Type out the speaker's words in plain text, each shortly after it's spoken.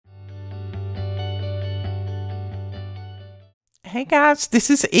Hey guys, this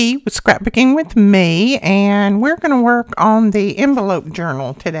is E with Scrapbooking with Me, and we're going to work on the envelope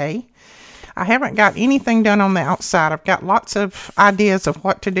journal today. I haven't got anything done on the outside. I've got lots of ideas of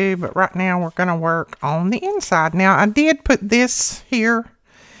what to do, but right now we're going to work on the inside. Now, I did put this here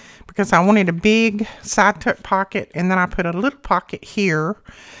because I wanted a big side tuck pocket, and then I put a little pocket here,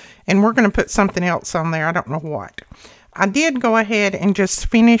 and we're going to put something else on there. I don't know what. I did go ahead and just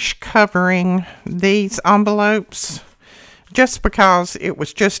finish covering these envelopes just because it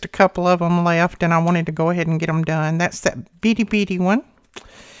was just a couple of them left and I wanted to go ahead and get them done. That's that bitty one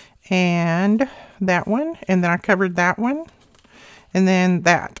and that one, and then I covered that one and then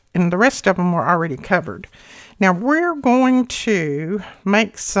that, and the rest of them were already covered. Now we're going to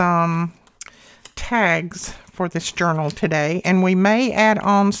make some tags for this journal today, and we may add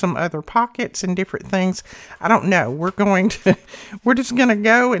on some other pockets and different things. I don't know. We're just going to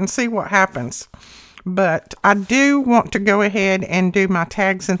go and see what happens. But I do want to go ahead and do my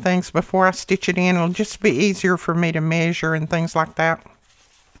tags and things before I stitch it in. It'll just be easier for me to measure and things like that.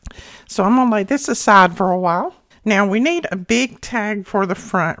 So I'm going to lay this aside for a while. Now we need a big tag for the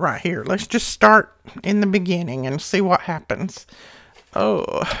front right here. Let's just start in the beginning and see what happens.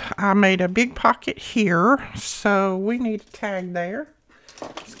 Oh, I made a big pocket here, so we need a tag there.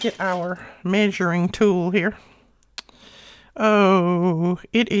 Let's get our measuring tool here. Oh,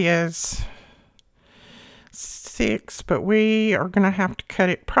 it is 6, but we are going to have to cut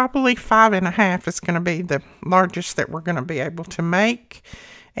it. Probably 5.5 is going to be the largest that we're going to be able to make.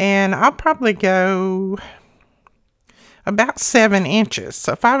 And I'll probably go about 7 inches.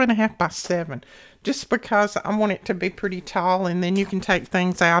 So 5.5 by 7. Just because I want it to be pretty tall, and then you can take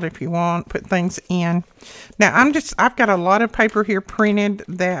things out if you want, put things in. Now I've got a lot of paper here printed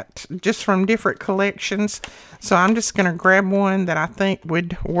that just from different collections. So I'm just going to grab one that I think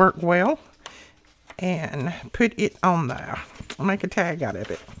would work well and put it on there. I'll make a tag out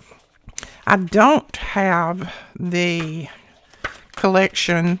of it. I don't have the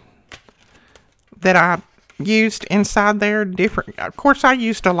collection that I used inside there. Different. Of course, I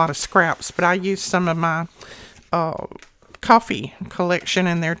used a lot of scraps, but I used some of my coffee collection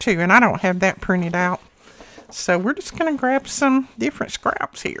in there too, and I don't have that printed out. So we're just going to grab some different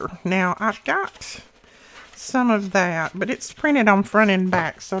scraps here. Now, I've got some of that, but it's printed on front and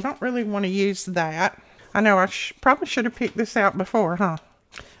back, so I don't really want to use that. I know I probably should have picked this out before, huh?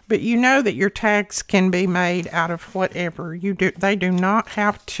 But you know that your tags can be made out of whatever you do. They do not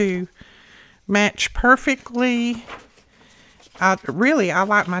have to match perfectly. I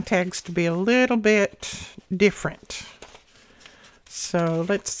like my tags to be a little bit different. So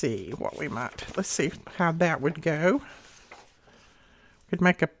let's see let's see how that would go. Could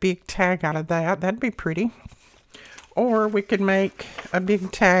make a big tag out of that. That'd be pretty. Or we could make a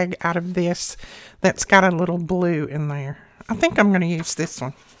big tag out of this that's got a little blue in there. I think I'm going to use this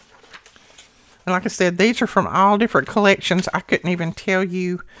one. And like I said, these are from all different collections. I couldn't even tell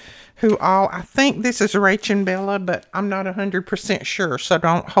you who all. I think this is Rach and Bella, but I'm not 100% sure, so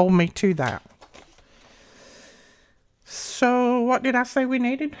don't hold me to that. So what did I say we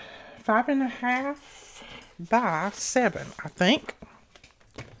needed? 5.5 by 7, I think.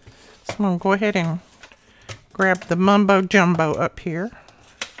 So I'm going to go ahead and grab the mumbo jumbo up here.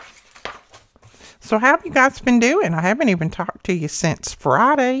 So how have you guys been doing? I haven't even talked to you since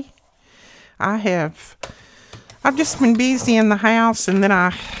Friday. I've just been busy in the house, and then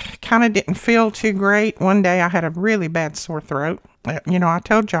I kind of didn't feel too great. One day I had a really bad sore throat. You know, I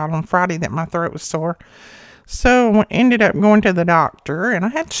told y'all on Friday that my throat was sore. So I ended up going to the doctor, and I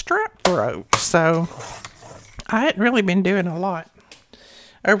had strep throat. So I hadn't really been doing a lot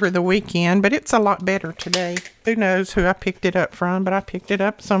over the weekend, but it's a lot better today. Who knows who I picked it up from, but I picked it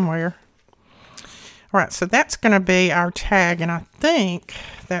up somewhere. All right, so that's going to be our tag, and I think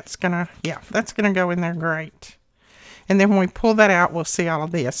that's going to go in there great. And then when we pull that out, we'll see all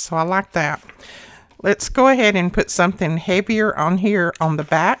of this. So I like that. Let's go ahead and put something heavier on here on the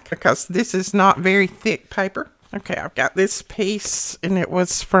back, because this is not very thick paper. Okay, I've got this piece, and it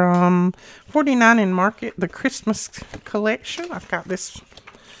was from 49 in Market, the Christmas collection. I've got this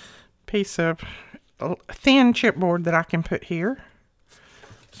piece of thin chipboard that I can put here.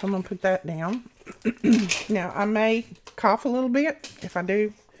 So I'm going to put that down. Now, I may cough a little bit. If I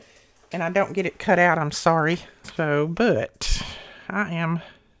do and I don't get it cut out, I'm sorry. So, but I am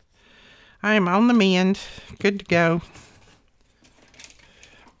on the mend. Good to go.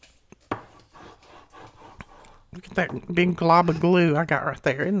 Look at that big glob of glue I got right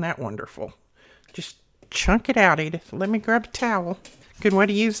there. Isn't that wonderful? Just chunk it out, Edith. Let me grab a towel. Good way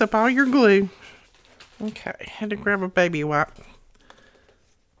to use up all your glue. Okay, had to grab a baby wipe.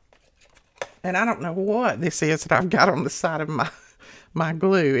 And I don't know what this is that I've got on the side of my my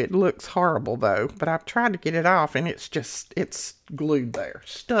glue. It looks horrible though, but I've tried to get it off and it's glued there.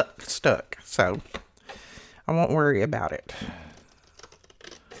 Stuck. So I won't worry about it.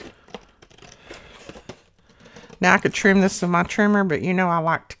 Now I could trim this with my trimmer, but you know I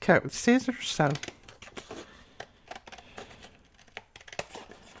like to cut with scissors, so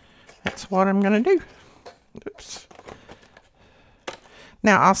that's what I'm going to do. Oops.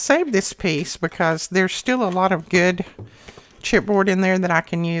 Now I'll save this piece because there's still a lot of good chipboard in there that I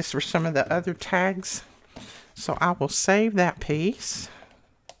can use for some of the other tags. So I will save that piece.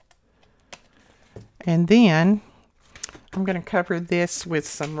 And then I'm going to cover this with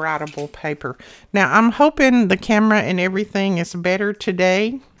some writable paper. Now I'm hoping the camera and everything is better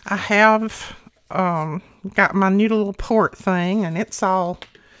today. I have got my new little port thing and it's all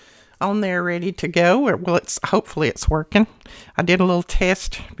on there ready to go. Well, hopefully it's working. I did a little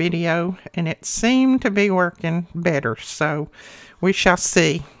test video and it seemed to be working better, so we shall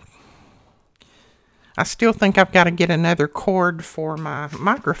see. I still think I've got to get another cord for my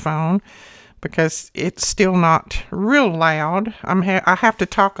microphone because it's still not real loud. I have to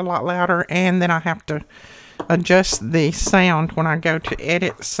talk a lot louder, and then I have to adjust the sound when I go to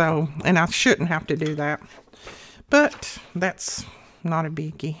edit, so, and I shouldn't have to do that, but that's not a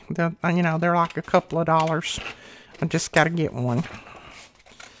biggie. You know, they're like a couple of dollars. I just got to get one.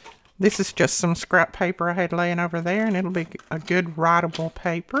 This is just some scrap paper I had laying over there, and it'll be a good writable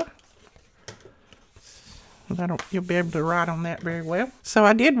paper. You'll be able to write on that very well. So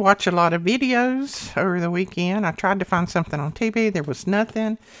I did watch a lot of videos over the weekend. I tried to find something on TV. There was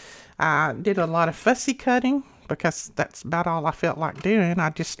nothing. I did a lot of fussy cutting because that's about all I felt like doing.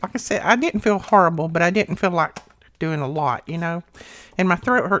 Like I said, I didn't feel horrible, but I didn't feel like doing a lot, you know. And my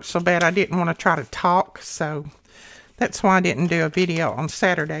throat hurt so bad I didn't want to try to talk, so that's why I didn't do a video on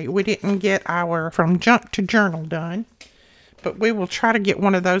Saturday. We didn't get our From Junk to Journal done, but we will try to get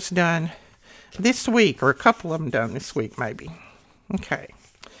one of those done this week, or a couple of them done this week maybe. Okay,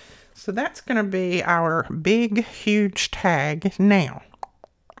 so that's going to be our big huge tag. Now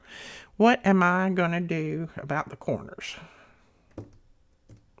what am I going to do about the corners?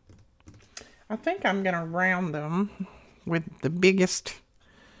 I think I'm going to round them with the biggest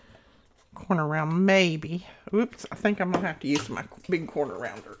corner round, maybe. Oops, I think I'm going to have to use my big corner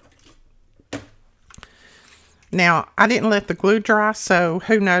rounder. Now, I didn't let the glue dry, so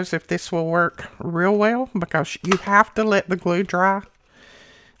who knows if this will work real well, because you have to let the glue dry.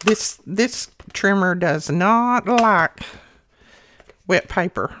 This trimmer does not like wet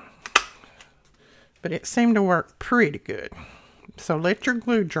paper, but it seemed to work pretty good. So let your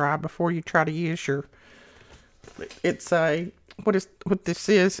glue dry before you try to use your, it's a, what this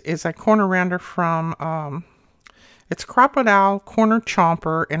is a corner rounder from, it's Crocodile Corner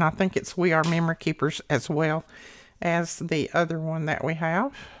Chomper, and I think it's We Are Memory Keepers as well as the other one that we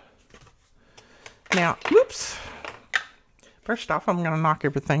have. Now, whoops. First off, I'm going to knock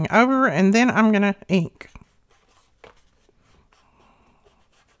everything over, and then I'm going to ink.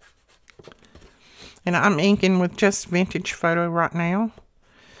 And I'm inking with just Vintage Photo right now.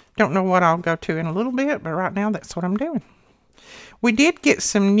 Don't know what I'll go to in a little bit, but right now that's what I'm doing. We did get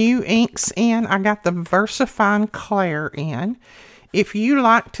some new inks in. I got the VersaFine Clair in. If you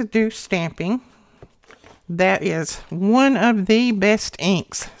like to do stamping, that is one of the best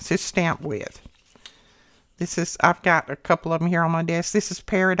inks to stamp with. I've got a couple of them here on my desk. This is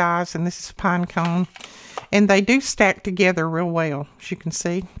Paradise and this is Pinecone. And they do stack together real well, as you can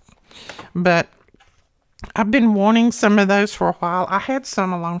see. But I've been wanting some of those for a while. I had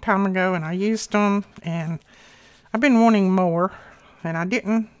some a long time ago and I used them, and I've been wanting more, and I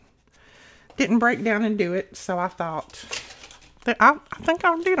didn't break down and do it, so I thought that I think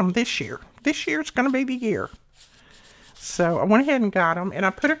I'll do them this year. This year's going to be the year. So I went ahead and got them, and I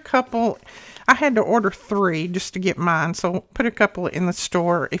put a couple. I had to order 3 just to get mine, so put a couple in the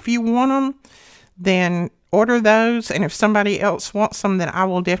store. If you want them, then order those, and if somebody else wants them, then I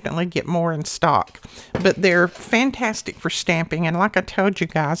will definitely get more in stock. But they're fantastic for stamping, and like I told you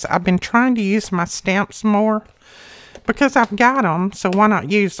guys, I've been trying to use my stamps more because I've got them, so why not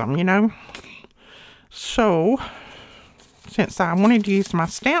use them, you know? So, since I wanted to use my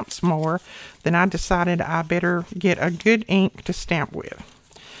stamps more, then I decided I better get a good ink to stamp with.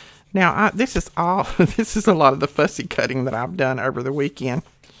 Now, this is a lot of the fussy cutting that I've done over the weekend.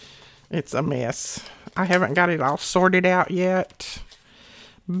 It's a mess. I haven't got it all sorted out yet,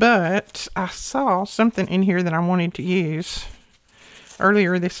 but I saw something in here that I wanted to use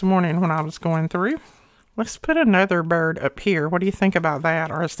earlier this morning when I was going through. Let's put another bird up here. What do you think about that?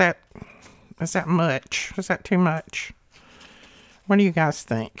 Or is that much? Is that too much? What do you guys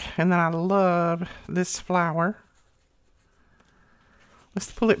think? And then I love this flower.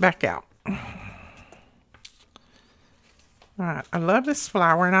 Let's pull it back out. Alright, I love this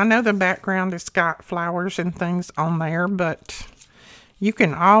flower, and I know the background has got flowers and things on there, but you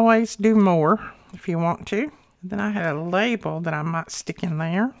can always do more if you want to. Then I had a label that I might stick in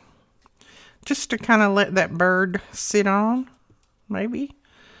there, just to kind of let that bird sit on, maybe,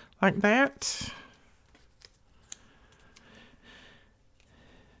 like that.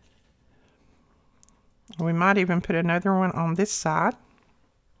 We might even put another one on this side.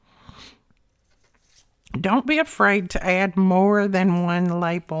 Don't be afraid to add more than one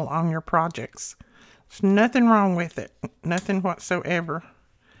label on your projects. There's nothing wrong with it. Nothing whatsoever.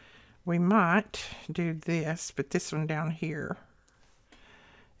 We might do this, but this one down here.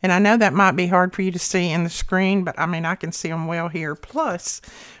 And I know that might be hard for you to see in the screen, but I mean, I can see them well here. Plus,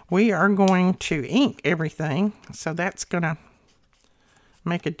 we are going to ink everything, so that's going to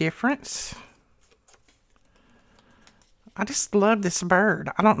make a difference. I just love this bird.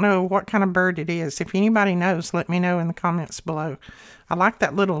 I don't know what kind of bird it is. If anybody knows, let me know in the comments below. I like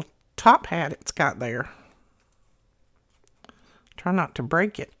that little top hat it's got there. Try not to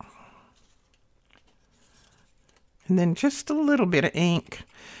break it. And then just a little bit of ink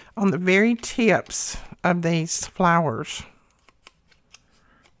on the very tips of these flowers.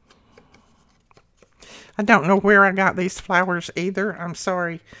 I don't know where I got these flowers either. I'm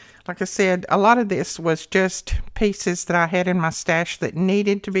sorry. Like I said, a lot of this was just pieces that I had in my stash that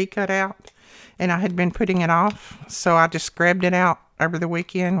needed to be cut out, and I had been putting it off, so I just grabbed it out over the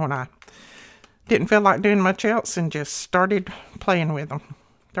weekend when I didn't feel like doing much else and just started playing with them.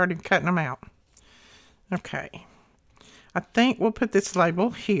 Started cutting them out. Okay. I think we'll put this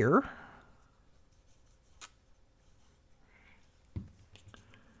label here.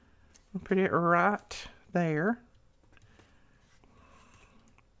 We'll put it right there.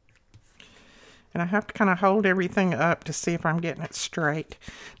 And I have to kind of hold everything up to see if I'm getting it straight.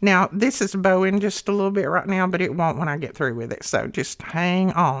 Now, this is bowing just a little bit right now, but it won't when I get through with it. So just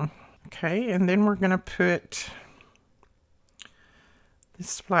hang on. Okay, and then we're going to put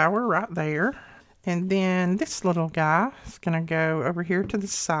this flower right there. And then this little guy is going to go over here to the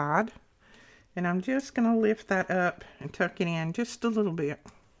side. And I'm just going to lift that up and tuck it in just a little bit.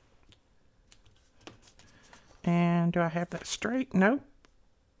 And do I have that straight? Nope.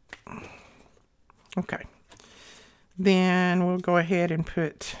 Okay, then we'll go ahead and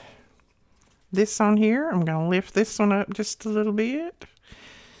put this on here. I'm going to lift this one up just a little bit.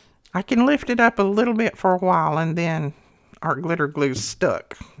 I can lift it up a little bit for a while, and then our glitter glue's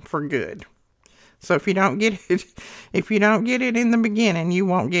stuck for good. So if you don't get it, in the beginning, you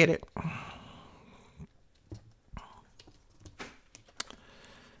won't get it.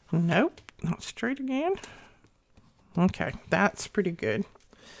 Nope, not straight again. Okay, that's pretty good.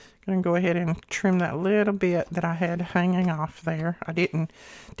 Going to go ahead and trim that little bit that I had hanging off there. I didn't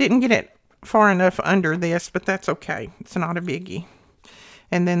get it far enough under this, but that's okay. It's not a biggie.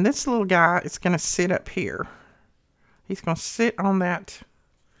 And then this little guy is going to sit up here. He's going to sit on that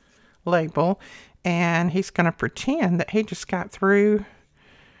label, and he's going to pretend that he just got through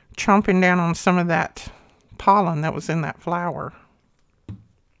chomping down on some of that pollen that was in that flower.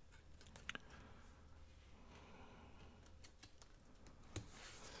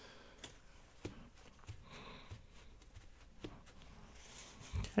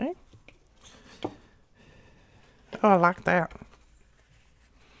 Okay. Oh, I like that.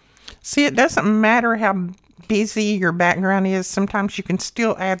 See, it doesn't matter how busy your background is. Sometimes you can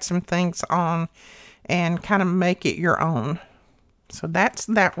still add some things on and kind of make it your own. So that's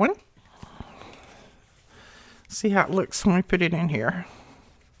that one. See how it looks when we put it in here.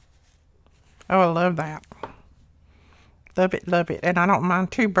 Oh, I love that. Love it, love it. And I don't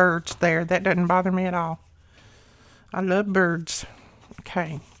mind two birds there. That doesn't bother me at all. I love birds.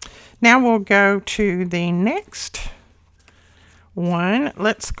 Okay, now we'll go to the next one.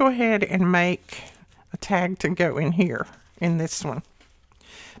 Let's go ahead and make a tag to go in here, in this one.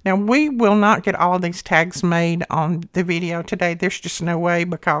 Now, we will not get all of these tags made on the video today. There's just no way,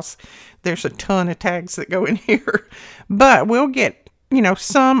 because there's a ton of tags that go in here. But we'll get, you know,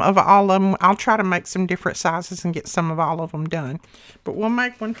 some of all of them. I'll try to make some different sizes and get some of all of them done. But we'll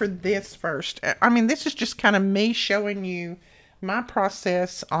make one for this first. I mean, this is just kind of me showing you my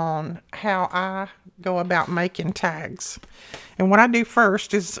process on how I go about making tags. And what I do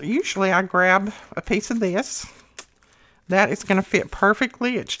first is usually I grab a piece of this. That is going to fit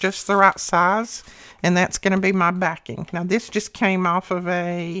perfectly. It's just the right size. And that's going to be my backing. Now this just came off of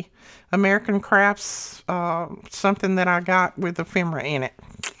a American Crafts, something that I got with ephemera in it.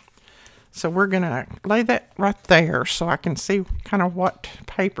 So we're going to lay that right there so I can see kind of what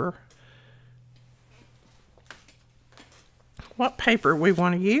paper what paper we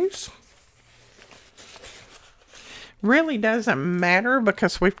want to use. Really doesn't matter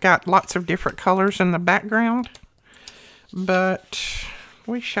because we've got lots of different colors in the background, but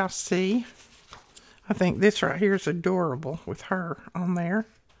we shall see. I think this right here is adorable with her on there.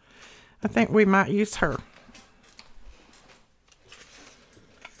 I think we might use her.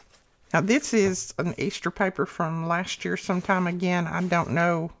 Now this is an Easter paper from last year sometime. Again, I don't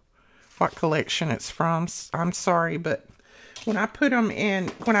know what collection it's from. I'm sorry, but when I put them in,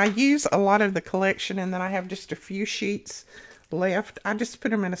 when I use a lot of the collection and then I have just a few sheets left, I just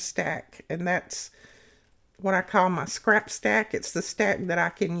put them in a stack. And that's what I call my scrap stack. It's the stack that I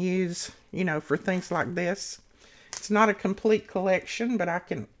can use, you know, for things like this. It's not a complete collection, but I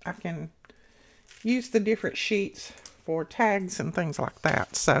can use the different sheets for tags and things like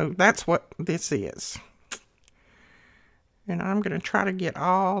that. So that's what this is. And I'm going to try to get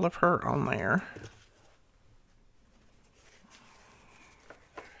all of her on there.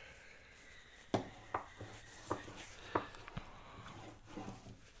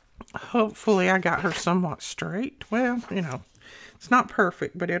 Hopefully I got her somewhat straight. Well, you know, it's not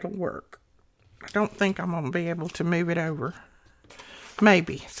perfect, but it'll work. I don't think I'm going to be able to move it over.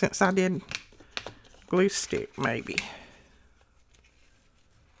 Maybe, since I did glue stick, maybe.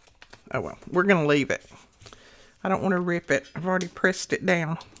 Oh well, we're going to leave it. I don't want to rip it. I've already pressed it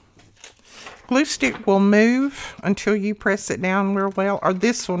down. Glue stick will move until you press it down real well, or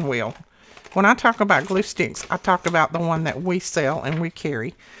this one will. When I talk about glue sticks, I talk about the one that we sell and we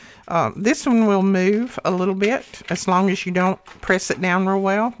carry. This one will move a little bit as long as you don't press it down real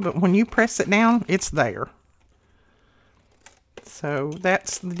well. But when you press it down, it's there. So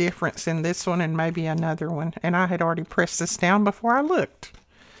that's the difference in this one and maybe another one. And I had already pressed this down before I looked.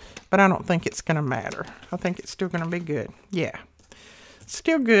 But I don't think it's going to matter. I think it's still going to be good. Yeah.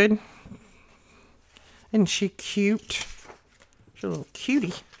 Still good. Isn't she cute? She's a little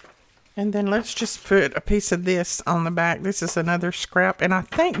cutie. And then let's just put a piece of this on the back. This is another scrap. And I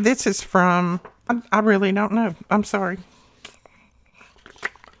think this is from, I really don't know. I'm sorry.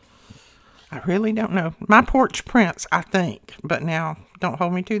 I really don't know. My Porch Prints, I think. But now, don't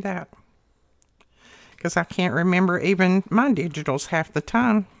hold me to that. Because I can't remember even my digitals half the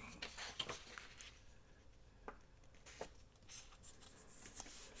time.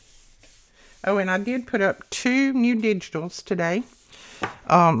 Oh, and I did put up 2 new digitals today.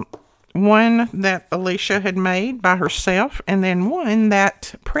 One that Alicia had made by herself, and then one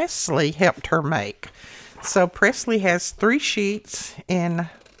that Presley helped her make. So Presley has 3 sheets in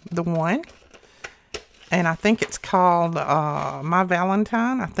the one, and I think it's called My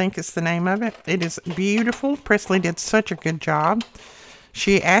Valentine. I think is the name of it. It is beautiful. Presley did such a good job.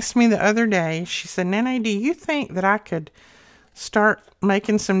 She asked me the other day, she said, Nene, do you think that I could start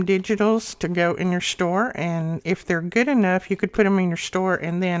making some digitals to go in your store? And if they're good enough, you could put them in your store,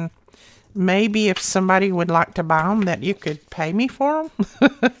 and then maybe if somebody would like to buy them, that you could pay me for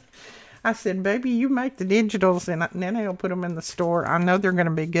them. I said, baby, you make the digitals and then I'll put them in the store. I know they're going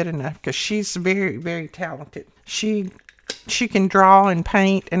to be good enough because she's very, very talented. She can draw and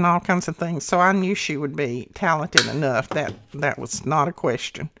paint and all kinds of things. So I knew she would be talented enough. That was not a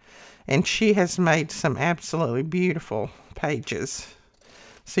question. And she has made some absolutely beautiful pages.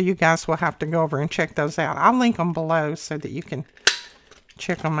 So you guys will have to go over and check those out. I'll link them below so that you can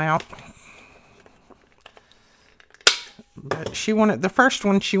check them out. But she wanted, the first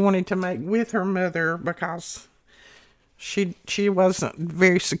one she wanted to make with her mother because she wasn't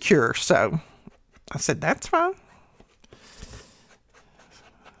very secure. So I said, that's fine.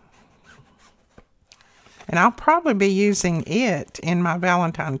 And I'll probably be using it in my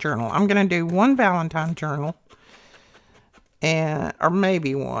Valentine journal. I'm going to do one Valentine journal. Or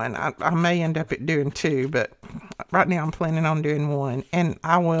maybe one. I may end up doing 2, but right now I'm planning on doing 1. And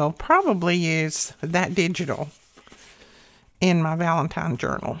I will probably use that digital in my Valentine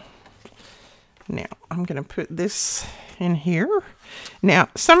journal. Now, I'm going to put this in here. Now,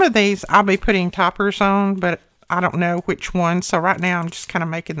 some of these I'll be putting toppers on, but I don't know which one. So right now I'm just kind of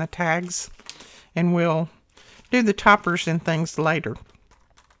making the tags, and we'll do the toppers and things later.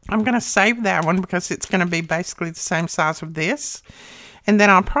 I'm going to save that one because it's going to be basically the same size of this. And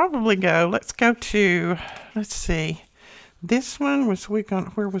then I'll probably go, let's see. This one,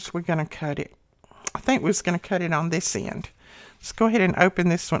 where was we going to cut it? I think we was going to cut it on this end. Let's go ahead and open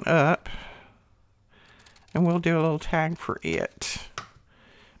this one up. And we'll do a little tag for it.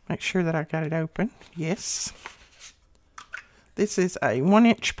 Make sure that I got it open. Yes. This is a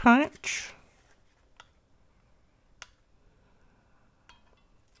 1-inch punch.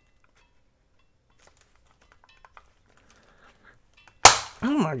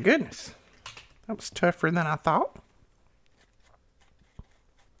 Oh my goodness. That was tougher than I thought.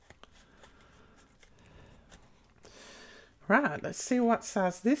 right, let's see what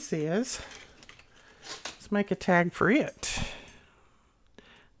size this is. Let's make a tag for it.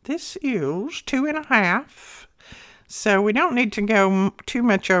 This is 2.5. So we don't need to go too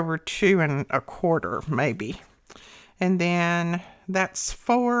much over 2.25, maybe. And then that's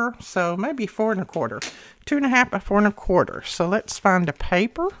 4, so maybe 4.25. 2.5 by 4.25. So let's find a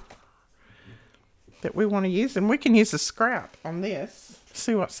paper that we want to use, and we can use a scrap on this.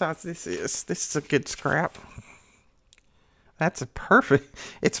 See what size this is. This is a good scrap. That's a perfect.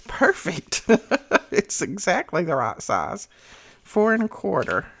 It's perfect. It's exactly the right size.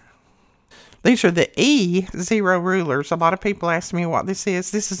 4.25. These are the E0 rulers. A lot of people ask me what this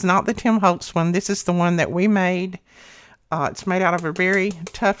is. This is not the Tim Holtz one. This is the one that we made. It's made out of a very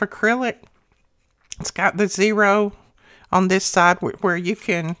tough acrylic. It's got the 0 on this side where you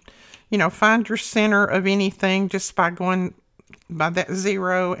can, you know, find your center of anything just by going by that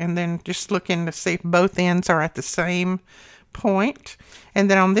 0 and then just looking to see if both ends are at the same point. And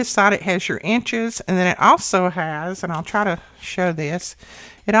then on this side it has your inches, and then it also has, and I'll try to show this,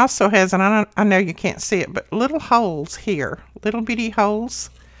 it also has, and I know you can't see it, but little holes here, little bitty holes,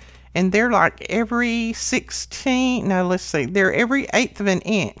 and they're like every 16, no, let's see, they're every 1/8 of an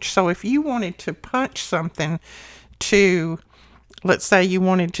inch. So if you wanted to punch something to, let's say you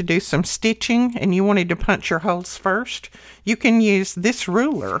wanted to do some stitching and you wanted to punch your holes first, you can use this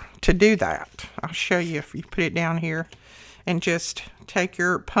ruler to do that. I'll show you if you put it down here and just take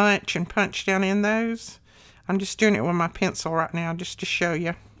your punch and punch down in those. I'm just doing it with my pencil right now just to show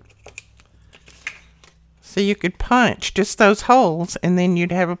you. So you could punch just those holes and then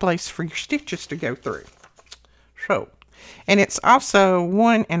you'd have a place for your stitches to go through. So, and it's also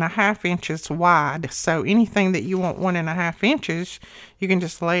 1.5 inches wide. So anything that you want 1.5 inches, you can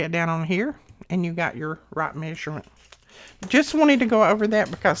just lay it down on here and you got your right measurement. Just wanted to go over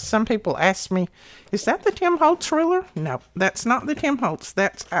that because some people ask me, is that the Tim Holtz ruler? No, that's not the Tim Holtz.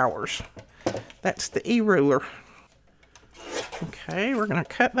 That's ours. That's the E ruler. Okay, we're going to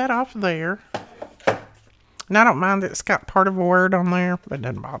cut that off there. And I don't mind that it's got part of a word on there, but it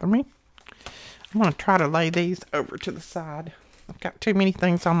doesn't bother me. I'm going to try to lay these over to the side. I've got too many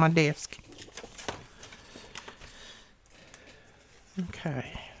things on my desk.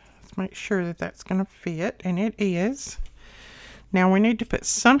 Okay, let's make sure that that's going to fit, and it is. Now we need to put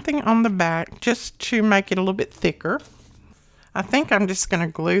something on the back just to make it a little bit thicker. I think I'm just going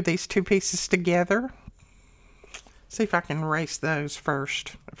to glue these two pieces together. See if I can erase those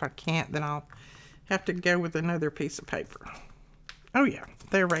first. If I can't, then I'll have to go with another piece of paper. Oh yeah,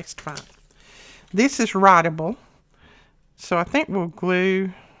 they're erased fine. This is writable, so I think we'll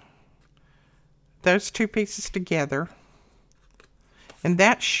glue those two pieces together, and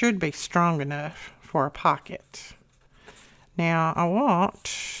that should be strong enough for a pocket. Now I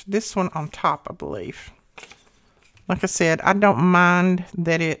want this one on top, I believe. Like I said, I don't mind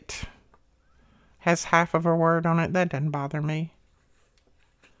that it has half of a word on it. That doesn't bother me.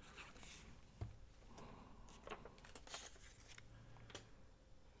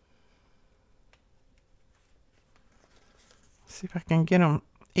 See if I can get them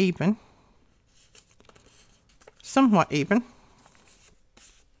even. Somewhat even.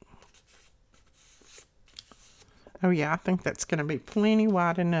 Oh yeah, I think that's going to be plenty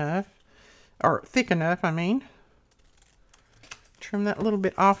wide enough. Or thick enough, I mean. Trim that little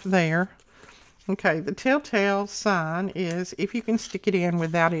bit off there. Okay, the telltale sign is if you can stick it in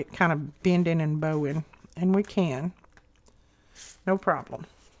without it kind of bending and bowing. And we can. No problem.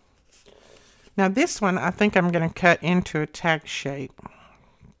 Now this one, I think I'm going to cut into a tag shape.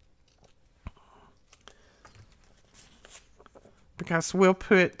 Because we'll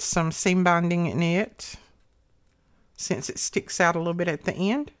put some seam binding in it. Since it sticks out a little bit at the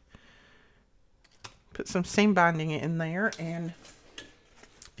end. Put some seam binding in there and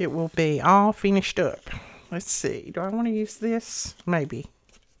it will be all finished up. Let's see. Do I want to use this? Maybe.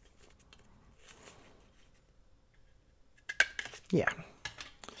 Yeah.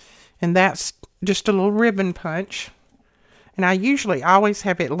 And that's just a little ribbon punch. And I usually always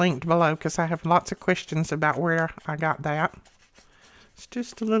have it linked below because I have lots of questions about where I got that. It's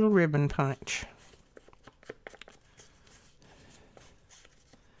just a little ribbon punch.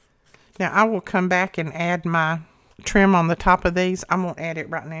 Now I will come back and add my trim on the top of these. I won't add it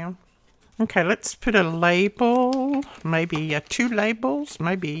right now. Okay, let's put a label. Maybe 2 labels.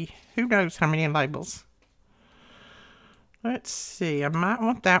 Maybe, who knows how many labels. Let's see, I might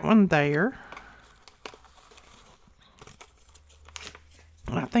want that one there.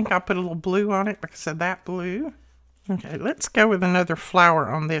 I think I'll put a little blue on it because of that blue. Okay, let's go with another flower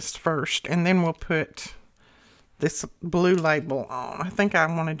on this first, and then we'll put this blue label on. I think I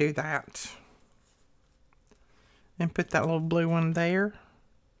want to do that. And put that little blue one there.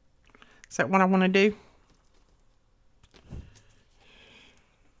 Is that what I want to do?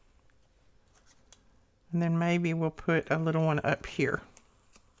 And then maybe we'll put a little one up here.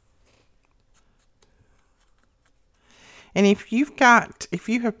 And if you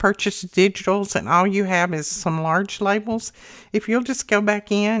have purchased digitals and all you have is some large labels, if you'll just go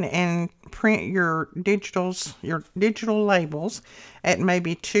back in and print your digital labels at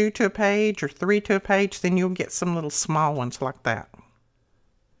maybe 2 to a page or 3 to a page, then you'll get some little small ones like that.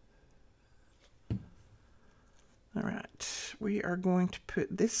 All right, we are going to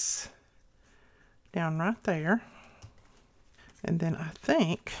put this down right there. And then I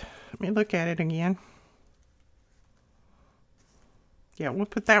think, let me look at it again. Yeah, we'll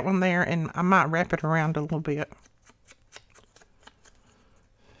put that one there, and I might wrap it around a little bit.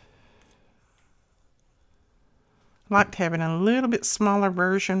 I like to have it in a little bit smaller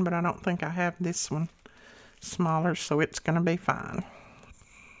version, but I don't think I have this one smaller, so it's going to be fine.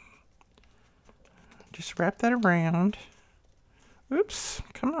 Just wrap that around. Oops,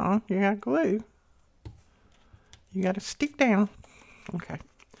 come on, you got glue. You got to stick down. Okay.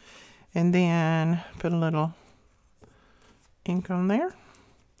 And then put a little ink on there.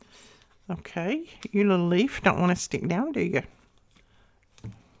 Okay, your little leaf don't want to stick down, do you?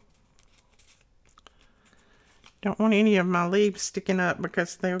 Don't want any of my leaves sticking up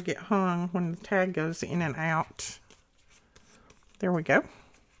because they'll get hung when the tag goes in and out. There we go.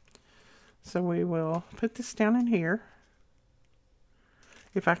 So we will put this down in here.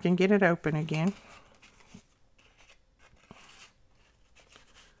 If I can get it open again.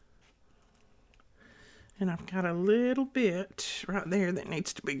 And I've got a little bit right there that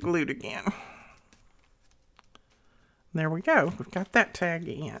needs to be glued again. There we go. We've got that tag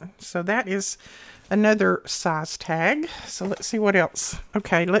in. So that is another size tag. So let's see what else.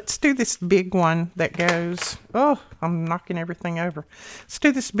 Okay, let's do this big one that goes... Oh, I'm knocking everything over. Let's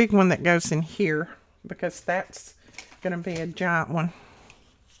do this big one that goes in here because that's going to be a giant one.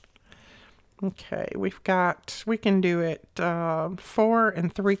 Okay, we can do it 4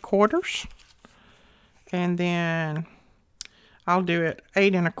 3/4. And then I'll do it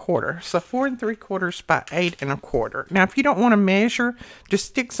 8 1/4. So 4 3/4 by 8 1/4. Now, if you don't want to measure, just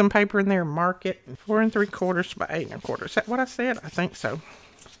stick some paper in there and mark it. 4 3/4 by 8 1/4. Is that what I said? I think so.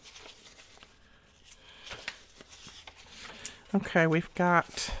 Okay, we've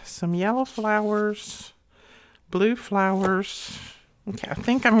got some yellow flowers, blue flowers. Okay, I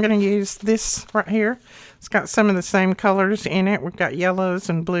think I'm going to use this right here. It's got some of the same colors in it. We've got yellows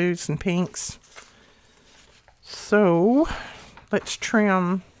and blues and pinks. So let's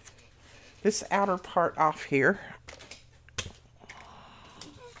trim this outer part off here.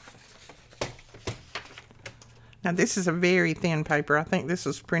 Now this is a very thin paper. I think this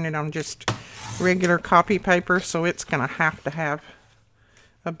was printed on just regular copy paper, so it's going to have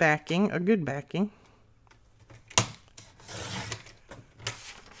a backing, a good backing.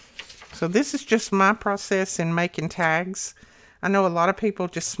 So this is just my process in making tags. I know a lot of people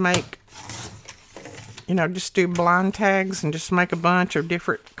just make, you know, just do blind tags and just make a bunch of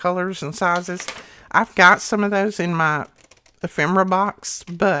different colors and sizes. I've got some of those in my ephemera box,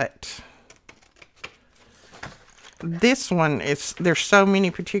 but this one there's so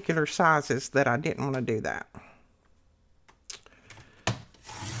many particular sizes that I didn't want to do that.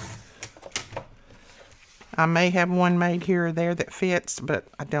 I may have one made here or there that fits, but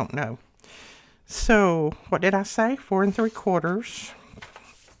I don't know. So what did I say? 4 3/4.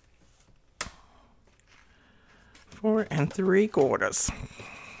 4 3/4.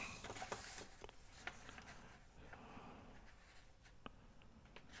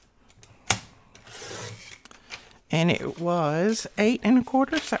 And it was 8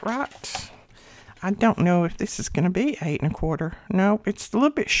 1/4, is that right? I don't know if this is going to be 8 1/4. No, it's a little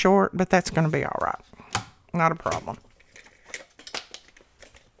bit short, but that's going to be all right. Not a problem.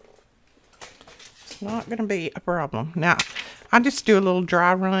 It's not going to be a problem. Now, I just do a little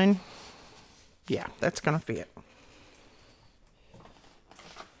dry run. Yeah, that's going to fit.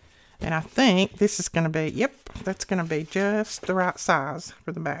 And I think this is going to be, yep, that's going to be just the right size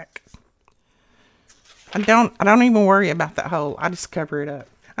for the back. I don't even worry about that hole. I just cover it up.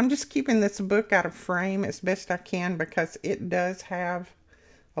 I'm just keeping this book out of frame as best I can because it does have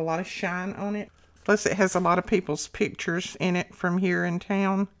a lot of shine on it. Plus it has a lot of people's pictures in it from here in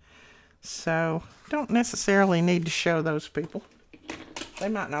town. So don't necessarily need to show those people. They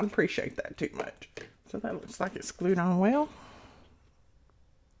might not appreciate that too much. So that looks like it's glued on well.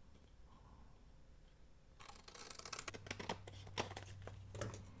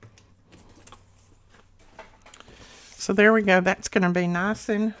 So there we go. That's going to be nice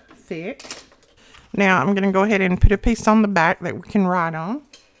and thick. Now I'm going to go ahead and put a piece on the back that we can write on.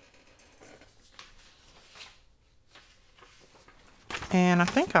 And I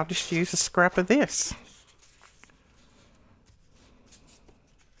think I'll just use a scrap of this.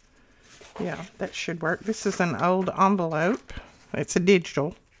 Yeah, that should work. This is an old envelope. It's a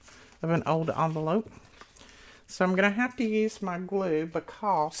digital of an old envelope. So I'm going to have to use my glue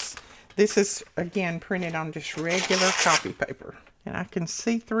because this is, again, printed on just regular copy paper. And I can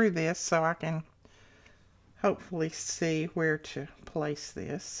see through this, so I can hopefully see where to place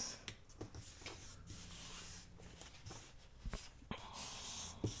this.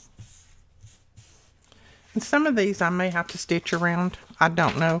 And some of these I may have to stitch around. I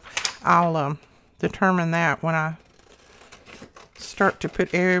don't know. I'll determine that when I start to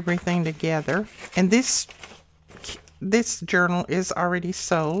put everything together. And this journal is already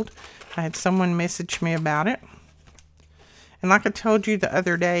sold. I had someone message me about it. And like I told you the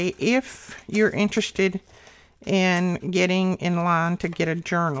other day, if you're interested in getting in line to get a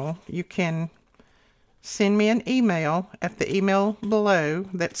journal, you can send me an email at the email below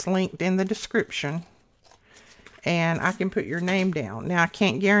that's linked in the description. And I can put your name down. Now, I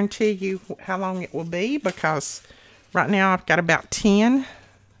can't guarantee you how long it will be because right now I've got about 10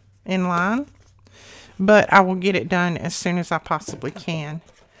 in line. But I will get it done as soon as I possibly can.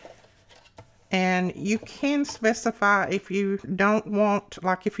 And you can specify if you don't want,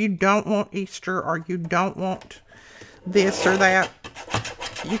 like if you don't want Easter or you don't want this or that,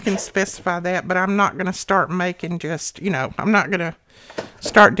 you can specify that. But I'm not going to start making just, you know, I'm not going to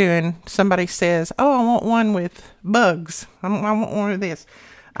start doing, somebody says, oh, I want one with bugs. I want one with this.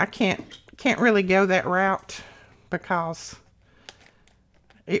 I can't really go that route because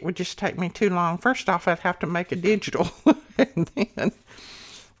it would just take me too long. First off, I'd have to make a digital. And then,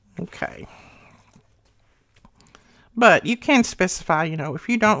 okay. But you can specify, you know, if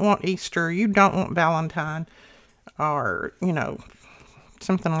you don't want Easter, you don't want Valentine, or, you know,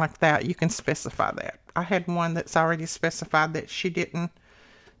 something like that, you can specify that. I had one that's already specified that she didn't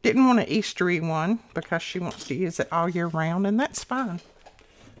want an Eastery one because she wants to use it all year round, and that's fine.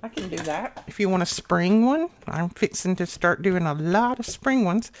 I can do that. If you want a spring one, I'm fixing to start doing a lot of spring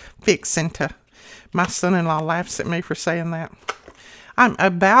ones. My son-in-law laughs at me for saying that. I'm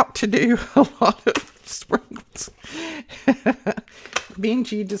about to do a lot of spring ones.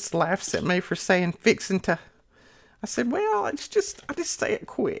 Benji just laughs at me for saying fixing to. I said, well, I just say it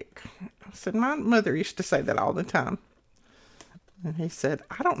quick. I said, my mother used to say that all the time. And he said,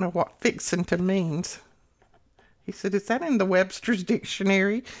 I don't know what fixing to means. He said, is that in the Webster's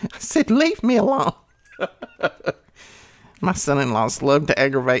dictionary? I said, leave me alone. My son-in-laws love to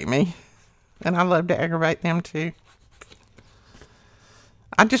aggravate me. And I love to aggravate them too.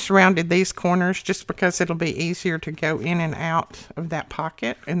 I just rounded these corners just because it'll be easier to go in and out of that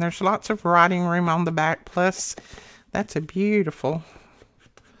pocket. And there's lots of writing room on the back. Plus, that's a beautiful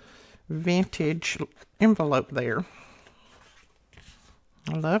vintage envelope there.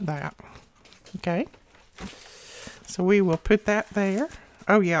 I love that. Okay. So we will put that there.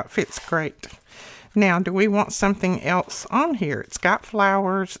 Oh yeah, it fits great. Now, do we want something else on here? It's got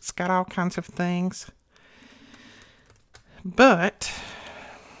flowers. It's got all kinds of things. But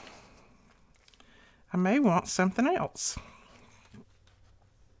I may want something else.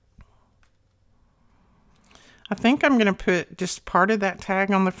 I think I'm going to put just part of that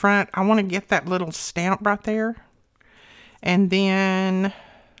tag on the front. I want to get that little stamp right there. And then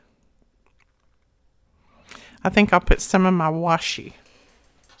I think I'll put some of my washi.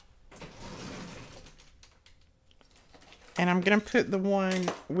 And I'm going to put the one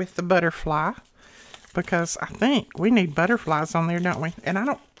with the butterfly because I think we need butterflies on there, don't we? And I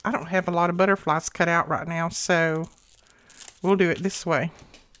don't have a lot of butterflies cut out right now, so we'll do it this way.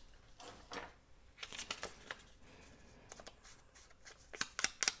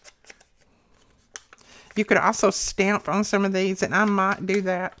 You could also stamp on some of these, and I might do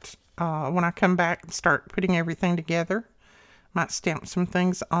that when I come back and start putting everything together. Might stamp some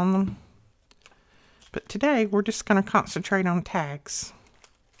things on them. But today, we're just going to concentrate on tags.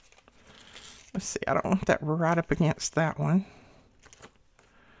 Let's see, I don't want that right up against that one.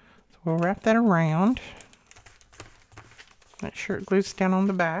 So we'll wrap that around. Make sure it glues down on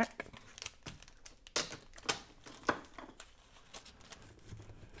the back.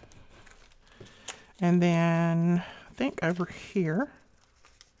 And then, I think over here.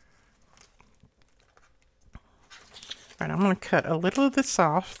 All right, I'm going to cut a little of this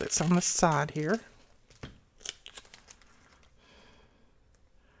off that's on the side here.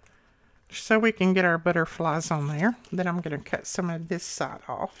 So we can get our butterflies on there. Then I'm going to cut some of this side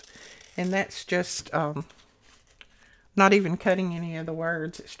off. And that's just not even cutting any of the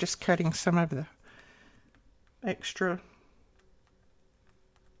words. It's just cutting some of extra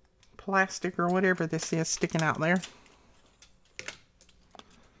plastic or whatever this is sticking out there.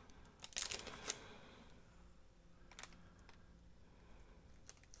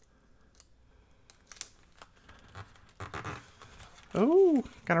 Oh,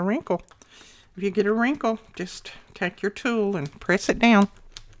 got a wrinkle. If you get a wrinkle, just take your tool and press it down.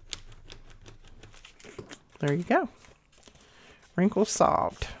 There you go. Wrinkle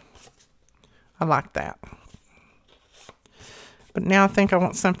solved. I like that. But now I think I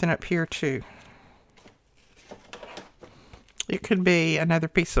want something up here too. It could be another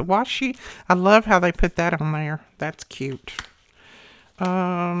piece of washi. I love how they put that on there. That's cute.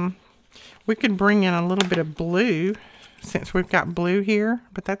 We could bring in a little bit of blue since we've got blue here,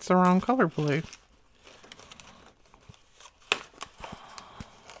 but that's the wrong color blue.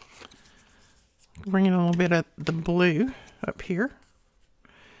 Bring in a little bit of the blue up here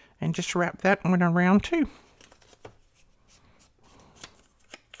and just wrap that one around too.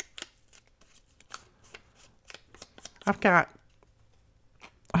 I've got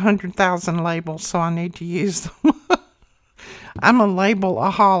 100,000 labels, so I need to use them. I'm a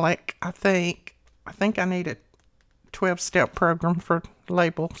label-aholic, I think. I think I need a 12-step program for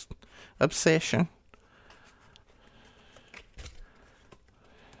label obsession.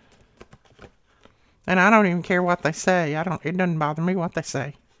 And I don't even care what they say. It doesn't bother me what they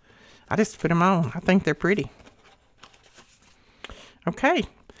say. I just put them on. I think they're pretty. Okay.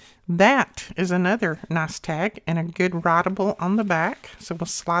 That is another nice tag and a good writable on the back. So we'll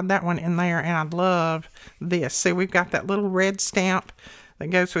slide that one in there, and I love this. See, we've got that little red stamp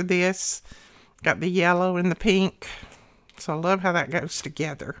that goes with this. Got the yellow and the pink. So I love how that goes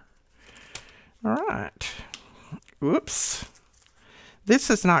together. All right. Whoops. This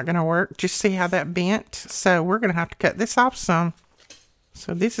is not going to work. Just see how that bent? So we're going to have to cut this off some.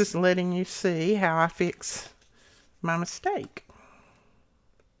 So this is letting you see how I fix my mistake.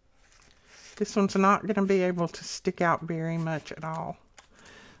 This one's not going to be able to stick out very much at all.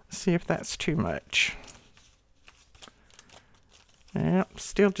 Let's see if that's too much. Yep,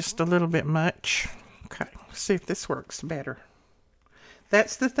 still just a little bit much. Okay, let's see if this works better.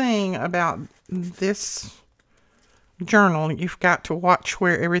 That's the thing about this journal. You've got to watch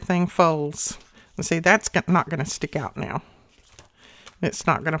where everything folds. And see, that's not going to stick out now. It's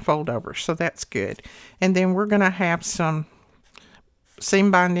not going to fold over, so that's good. And then we're going to have some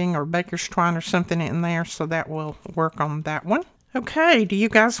seam binding or baker's twine or something in there, so that will work on that one. Okay, do you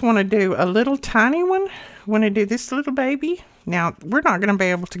guys want to do a little tiny one? Want to do this little baby? Now, we're not going to be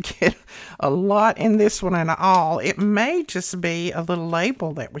able to get a lot in this one at all. It may just be a little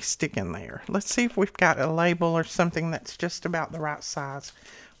label that we stick in there. Let's see if we've got a label or something that's just about the right size.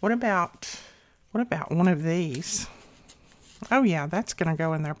 What about one of these? Oh yeah, that's going to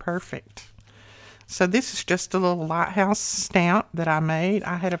go in there perfect. So this is just a little lighthouse stamp that I made.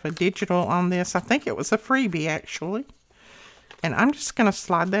 I had a digital on this. I think it was a freebie actually. And I'm just going to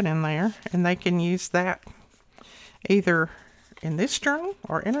slide that in there, and they can use that either in this journal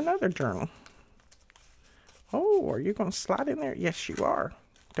or in another journal. Oh, are you going to slide in there? Yes, you are.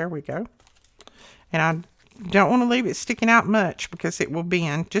 There we go. And I don't want to leave it sticking out much because it will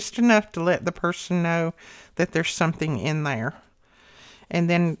bend just enough to let the person know that there's something in there. And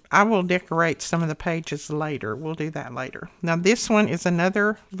then I will decorate some of the pages later. We'll do that later. Now this one is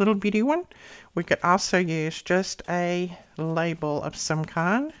another little bitty one. We could also use just a label of some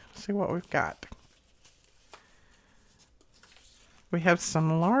kind. Let's see what we've got. We have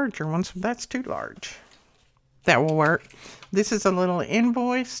some larger ones. That's too large. That will work. This is a little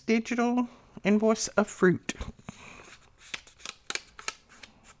invoice, digital invoice of fruit.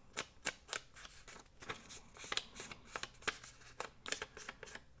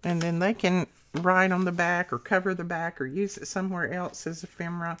 And then they can write on the back or cover the back or use it somewhere else as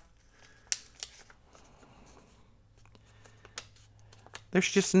ephemera.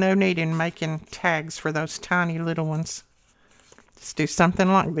 There's just no need in making tags for those tiny little ones. Just do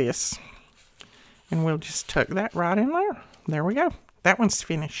something like this. And we'll just tuck that right in there. There we go. That one's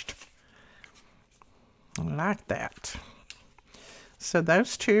finished. I like that. So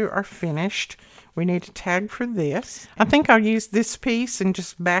those two are finished. We need a tag for this. I think I'll use this piece and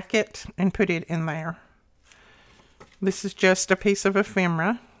just back it and put it in there. This is just a piece of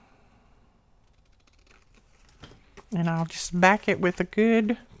ephemera. And I'll just back it with a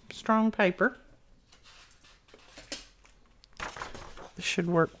good strong paper. This should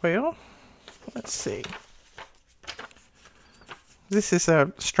work well. Let's see. This is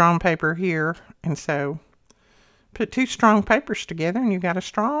a strong paper here, and so put two strong papers together and you got a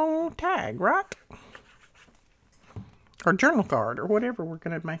strong tag, right? Or journal card, or whatever we're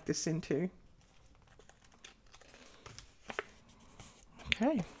going to make this into.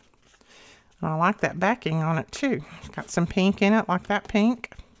 Okay. I like that backing on it too. It's got some pink in it, like that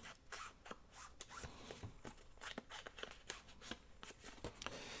pink.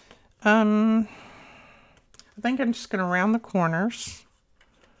 I think I'm just going to round the corners.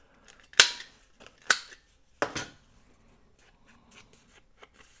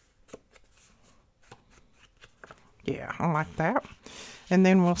 Yeah, I like that. And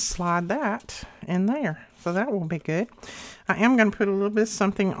then we'll slide that in there. So that will be good. I am going to put a little bit of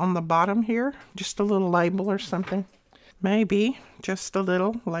something on the bottom here. Just a little label or something. Maybe just a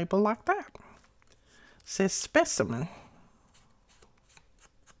little label like that. It says specimen.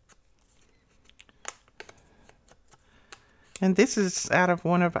 And this is out of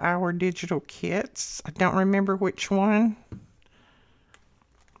one of our digital kits. I don't remember which one.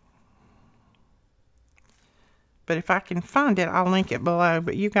 But if I can find it, I'll link it below.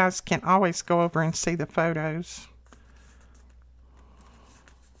 But you guys can always go over and see the photos.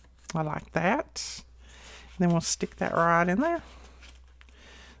 I like that. Then we'll stick that right in there.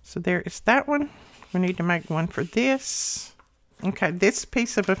 So there is that one. We need to make one for this. Okay, this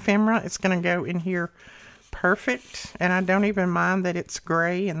piece of ephemera is going to go in here perfect. And I don't even mind that it's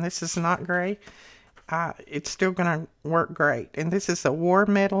gray and this is not gray. It's still going to work great. And this is the war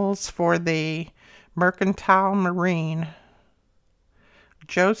medals for the Mercantile Marine.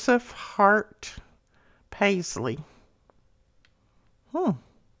 Joseph Hart Paisley.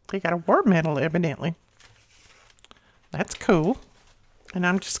 He got a war medal evidently. That's cool. And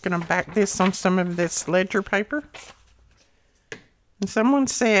I'm just going to back this on some of this ledger paper. And someone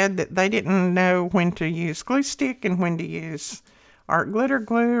said that they didn't know when to use glue stick and when to use art glitter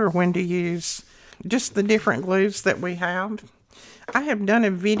glue or when to use just the different glues that we have. I have done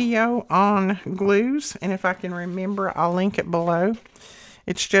a video on glues, and if I can remember, I'll link it below.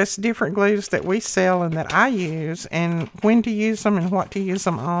 It's just different glues that we sell and that I use, and when to use them and what to use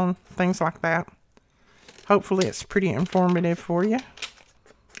them on, things like that. Hopefully it's pretty informative for you.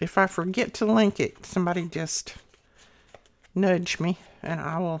 If I forget to link it, somebody just nudge me and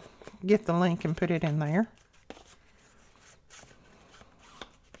I will get the link and put it in there.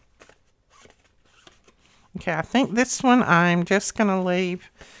 Okay, I think this one I'm just going to leave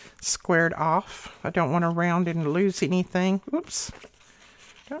squared off. I don't want to round and lose anything. Oops.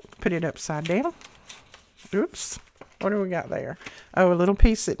 Put it upside down. Oops. What do we got there? Oh, a little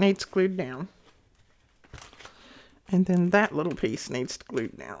piece that needs glued down. And then that little piece needs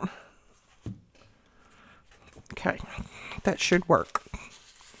glued down. Okay, that should work.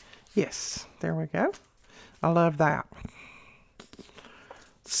 Yes, there we go. I love that.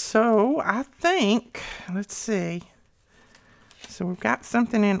 So I think, let's see. So we've got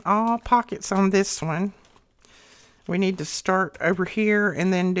something in all pockets on this one. We need to start over here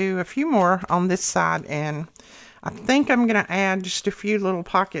and then do a few more on this side. And I think I'm going to add just a few little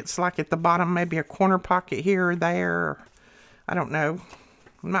pockets like at the bottom, maybe a corner pocket here or there. I don't know.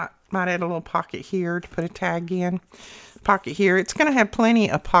 Might add a little pocket here to put a tag in. Pocket here. It's going to have plenty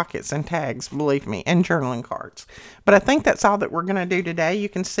of pockets and tags, believe me, and journaling cards. But I think that's all that we're going to do today. You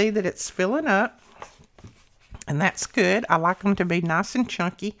can see that it's filling up. And that's good. I like them to be nice and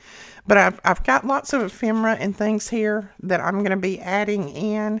chunky. But I've got lots of ephemera and things here that I'm going to be adding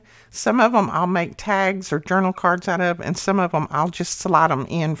in. Some of them I'll make tags or journal cards out of. And some of them I'll just slide them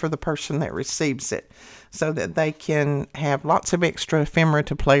in for the person that receives it, so that they can have lots of extra ephemera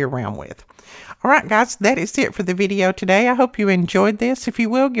to play around with. Alright guys, that is it for the video today. I hope you enjoyed this. If you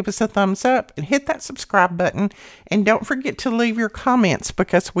will, give us a thumbs up and hit that subscribe button. And don't forget to leave your comments,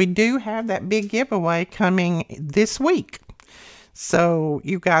 because we do have that big giveaway coming this week. So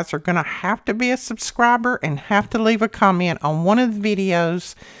you guys are going to have to be a subscriber and have to leave a comment on one of the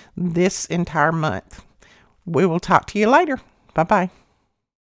videos this entire month. We will talk to you later. Bye-bye.